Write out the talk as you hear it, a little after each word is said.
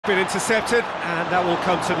been intercepted, and that will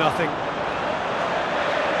come to nothing.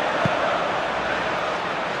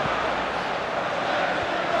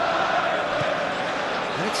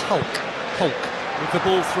 And it's Hulk. Hulk with the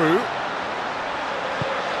ball through.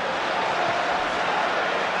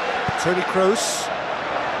 Toni Kroos.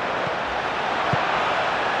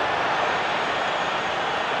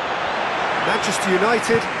 Manchester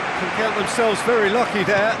United can count themselves very lucky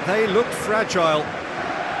there. They looked fragile.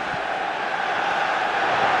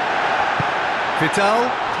 Vidal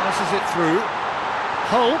passes it through.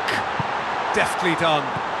 Hulk, deftly done.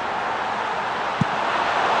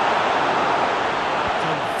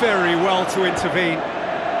 Done very well to intervene.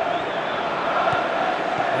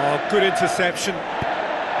 Oh, good interception.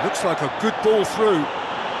 Looks like a good ball through.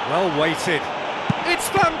 Well weighted. It's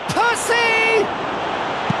Van Persie!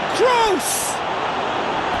 Kroos!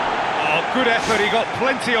 Oh, good effort, he got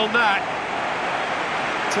plenty on that.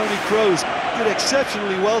 Toni Kroos did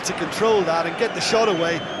exceptionally well to control that and get the shot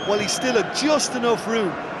away while he still had just enough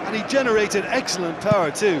room, and he generated excellent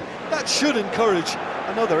power too. That should encourage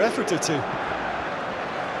another effort or two.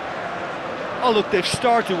 Oh look, they've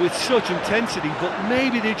started with such intensity, but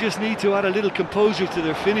maybe they just need to add a little composure to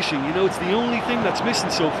their finishing. You know, it's the only thing that's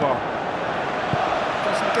missing so far.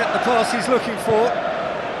 Doesn't get the pass he's looking for.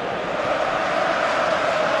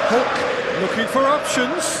 Hulk looking for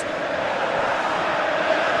options.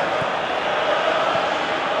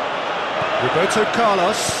 Roberto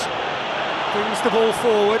Carlos brings the ball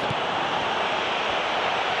forward.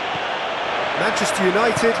 Manchester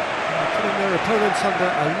United are putting their opponents under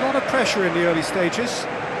a lot of pressure in the early stages.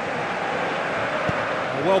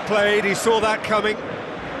 Well played, he saw that coming.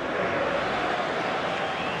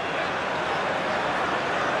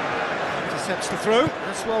 Intercepts the throw,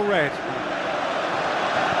 that's well read.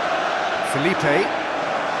 Felipe.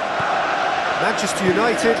 Manchester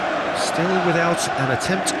United still without an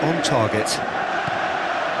attempt on target.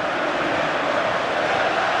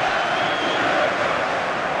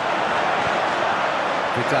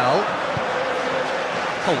 Vidal.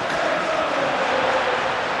 Hulk.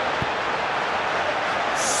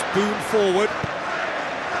 Spoon forward.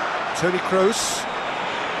 Toni Kroos.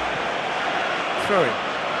 Throwing.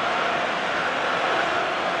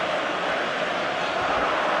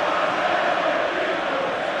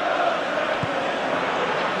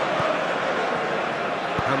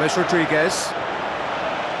 James Rodriguez.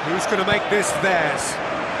 Who's going to make this theirs?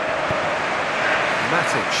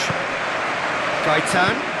 Matic.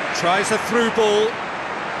 Gaitan tries a through ball.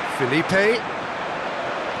 Felipe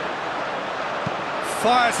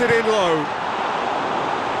fires it in low.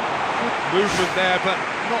 Good movement there, but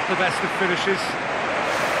not the best of finishes.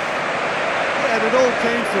 Yeah, and it all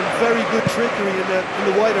came from very good trickery in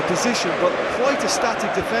the wider position, but quite a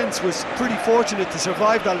static defence. Was pretty fortunate to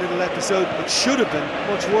survive that little episode. It should have been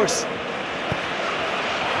much worse.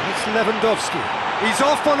 It's Lewandowski. He's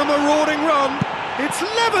off on a marauding run. It's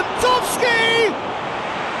Lewandowski!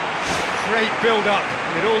 Great build-up.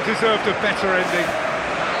 It all deserved a better ending.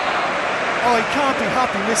 Oh, he can't be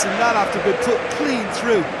happy missing that after being put clean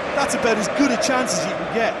through. That's about as good a chance as you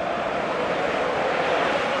can get.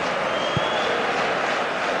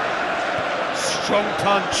 Strong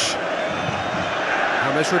punch.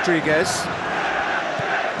 James Rodriguez.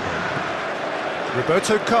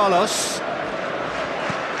 Roberto Carlos.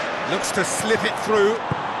 Looks to slip it through.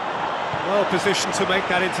 Well positioned to make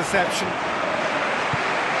that interception.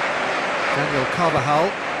 Daniel Carvajal.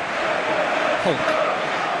 Hulk.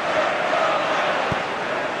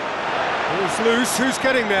 Ball's loose, who's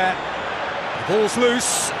getting there? The ball's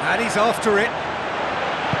loose, and he's after it.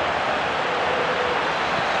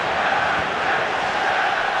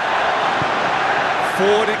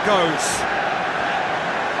 Forward it goes.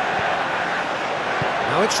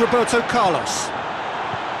 Now it's Roberto Carlos.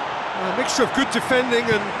 A mixture of good defending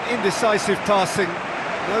and indecisive passing.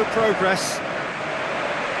 No progress.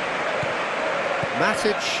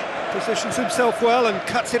 Matic positions himself well and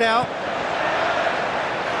cuts it out.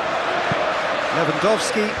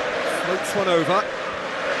 Lewandowski floats one over.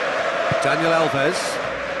 Daniel Alves.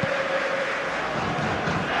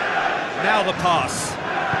 Now the pass.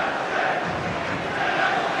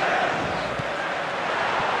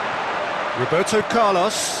 Roberto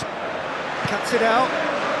Carlos cuts it out.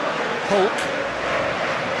 Hulk.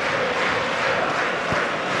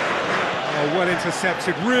 Oh, well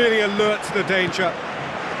intercepted, really alert to the danger.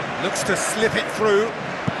 Looks to slip it through.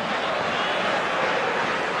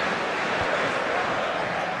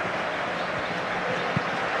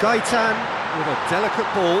 Gaitan with a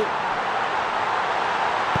delicate ball.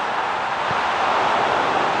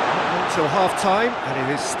 Until half-time, and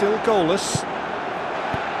it is still goalless.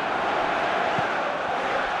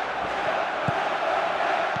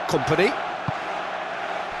 Company.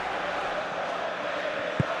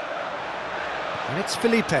 And it's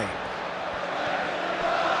Felipe.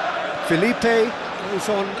 Felipe goes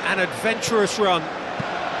on an adventurous run.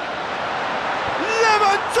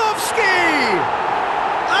 Lewandowski!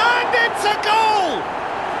 And it's a goal!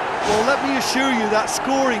 Well, let me assure you that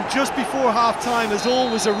scoring just before half-time is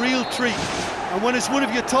always a real treat. And when it's one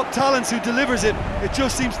of your top talents who delivers it, it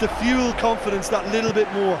just seems to fuel confidence that little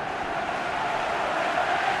bit more.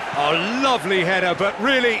 A lovely header, but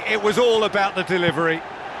really it was all about the delivery.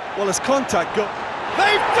 Well, as contact go...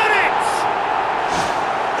 They've done it!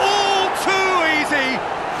 All too easy!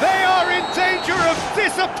 They are in danger of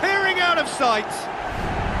disappearing out of sight!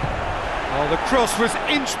 Oh, the cross was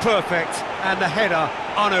inch perfect, and the header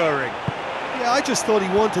unerring. Yeah, I just thought he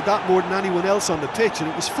wanted that more than anyone else on the pitch, and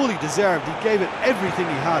it was fully deserved. He gave it everything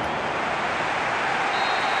he had.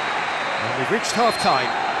 And we've reached half-time.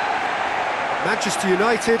 Manchester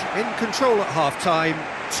United in control at half-time,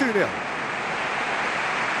 2-0.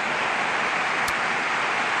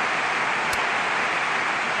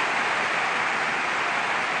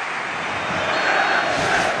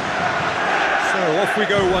 So off we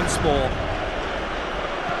go once more.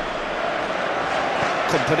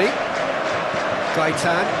 Company.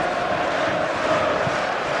 Gaitan.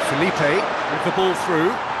 Felipe with the ball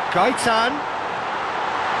through. Gaitan.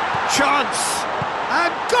 Chance.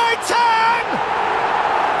 And Gaitan!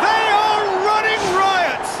 They are running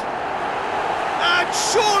riot! And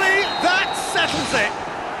surely that settles it.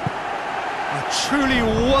 A truly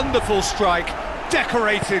wonderful strike,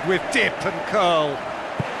 decorated with dip and curl.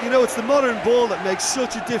 You know, it's the modern ball that makes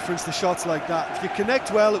such a difference to shots like that. If you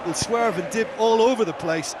connect well, it will swerve and dip all over the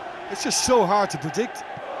place. It's just so hard to predict.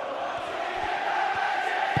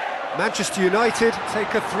 Manchester United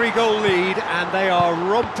take a 3-goal lead and they are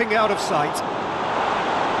romping out of sight.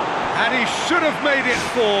 And he should have made it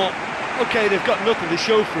 4. OK, they've got nothing to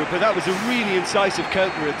show for it, but that was a really incisive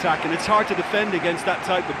counter-attack, and it's hard to defend against that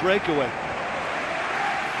type of breakaway.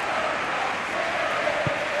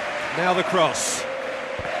 Now the cross.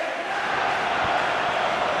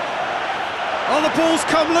 Oh, the ball's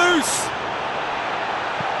come loose!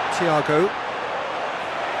 Thiago.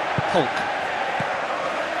 Hulk.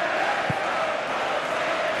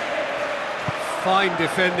 Fine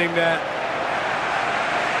defending there.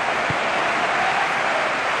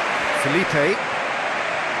 Felipe.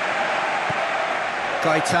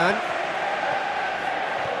 Gaitan.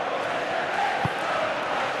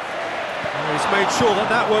 Oh, he's made sure that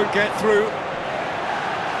that won't get through.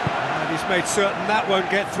 And he's made certain that won't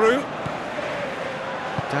get through.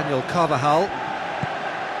 Daniel Carvajal.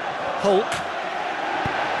 Hulk.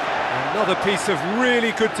 Another piece of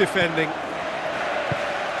really good defending.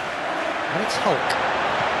 And it's Hulk.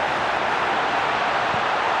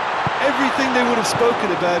 Everything they would have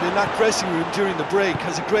spoken about in that dressing room during the break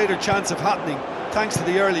has a greater chance of happening thanks to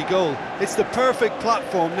the early goal. It's the perfect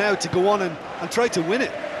platform now to go on and try to win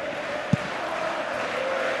it.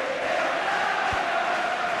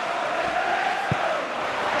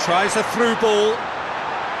 Tries a through ball.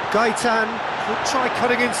 Gaitan will try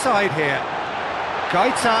cutting inside here.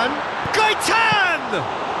 Gaitan.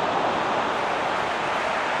 Gaitan!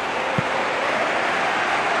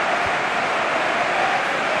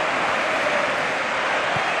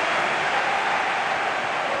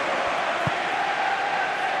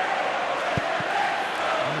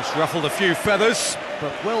 It's ruffled a few feathers,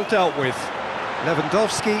 but well dealt with.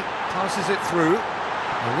 Lewandowski passes it through.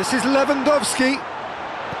 And this is Lewandowski.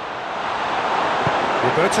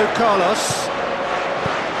 Roberto Carlos.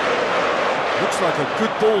 Looks like a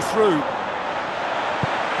good ball through.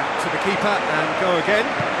 Back to the keeper and go again.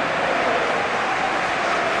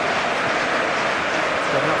 It's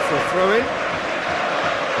gone up for a throw-in.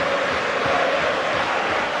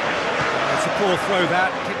 It's a poor throw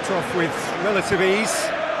that, kicked off with relative ease.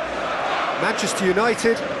 Manchester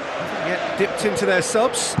United haven't yet dipped into their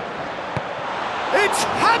subs. It's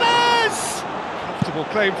Hammers! Comfortable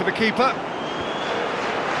claim for the keeper.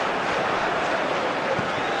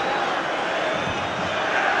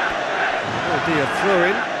 Will be a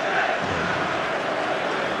throw-in.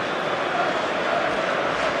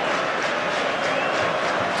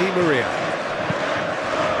 Di Maria.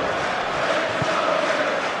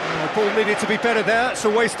 The ball needed to be better there, it's a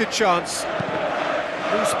wasted chance.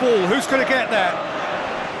 Loose ball, who's going to get there?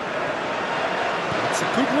 It's a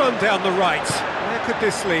good run down the right. Where could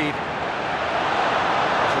this lead?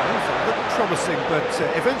 It looked promising, but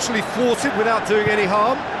eventually thwarted without doing any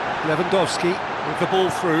harm. Lewandowski with the ball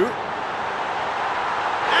through.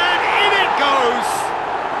 And in it goes!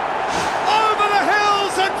 Over the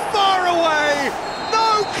hills and far away!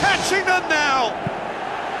 No catching them now!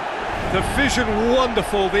 The vision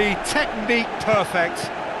wonderful, the technique perfect.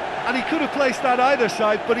 And he could have placed that either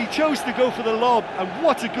side, but he chose to go for the lob, and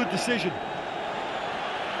what a good decision.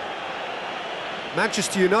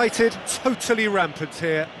 Manchester United totally rampant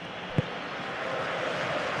here.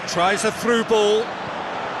 Tries a through ball.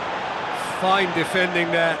 Fine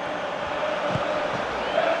defending there.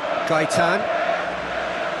 Gaitan.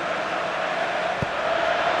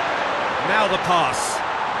 Now the pass.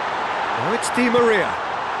 Now it's Di Maria.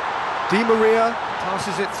 Di Maria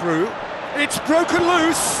passes it through. It's broken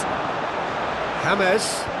loose.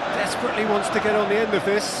 James desperately wants to get on the end of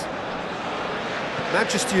this.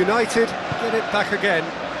 Manchester United get it back again.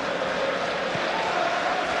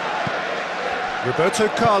 Roberto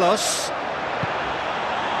Carlos.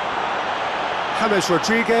 James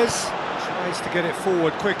Rodriguez tries to get it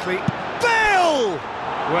forward quickly. Bale!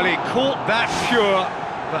 Well, he caught that pure,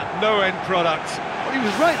 but no end product. Well, he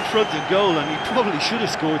was right in front of goal, and he probably should have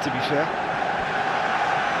scored, to be fair.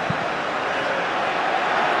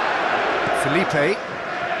 Felipe.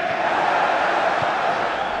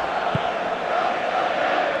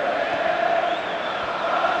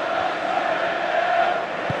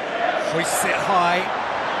 Hoists it high.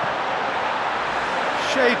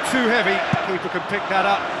 Shade too heavy. Keeper can pick that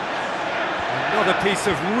up. Another piece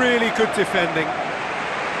of really good defending.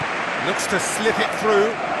 Looks to slip it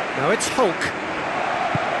through. No, it's Hulk.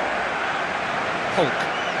 Hulk.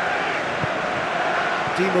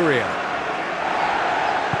 Di Maria.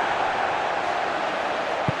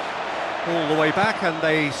 All the way back, and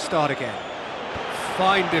they start again.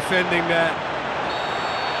 Fine defending there.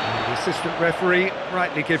 And the assistant referee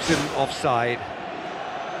rightly gives him offside.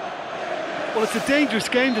 Well, it's a dangerous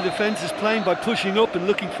game the defence is playing by pushing up and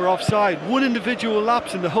looking for offside. One individual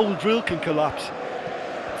lapse and the whole drill can collapse.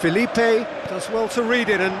 Felipe does well to read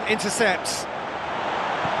it and intercepts.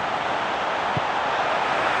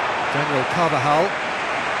 Daniel Carvajal.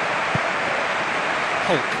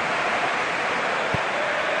 Hulk.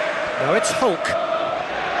 No, it's Hulk.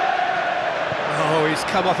 Oh, he's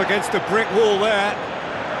come up against a brick wall there.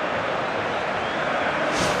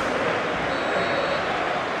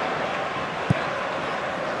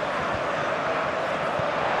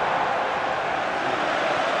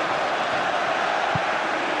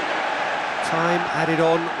 Time added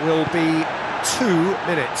on will be 2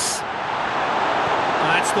 minutes.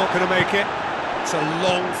 That's not going to make it. It's a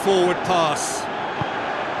long forward pass.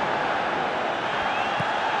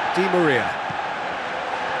 Di Maria.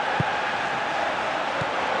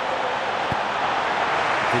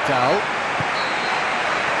 Vidal.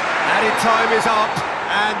 Added time is up,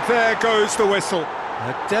 and there goes the whistle.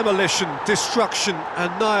 A demolition, destruction,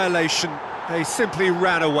 annihilation. They simply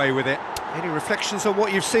ran away with it. Any reflections on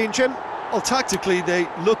what you've seen, Jim? Well, tactically, they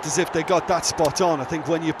looked as if they got that spot on. I think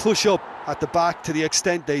when you push up at the back to the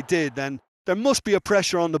extent they did, then there must be a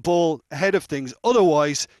pressure on the ball ahead of things.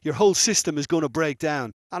 Otherwise, your whole system is going to break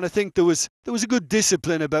down. And I think there was a good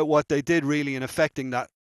discipline about what they did, really, in affecting that.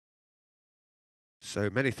 So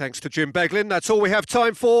many thanks to Jim Beglin. That's all we have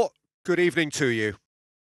time for. Good evening to you.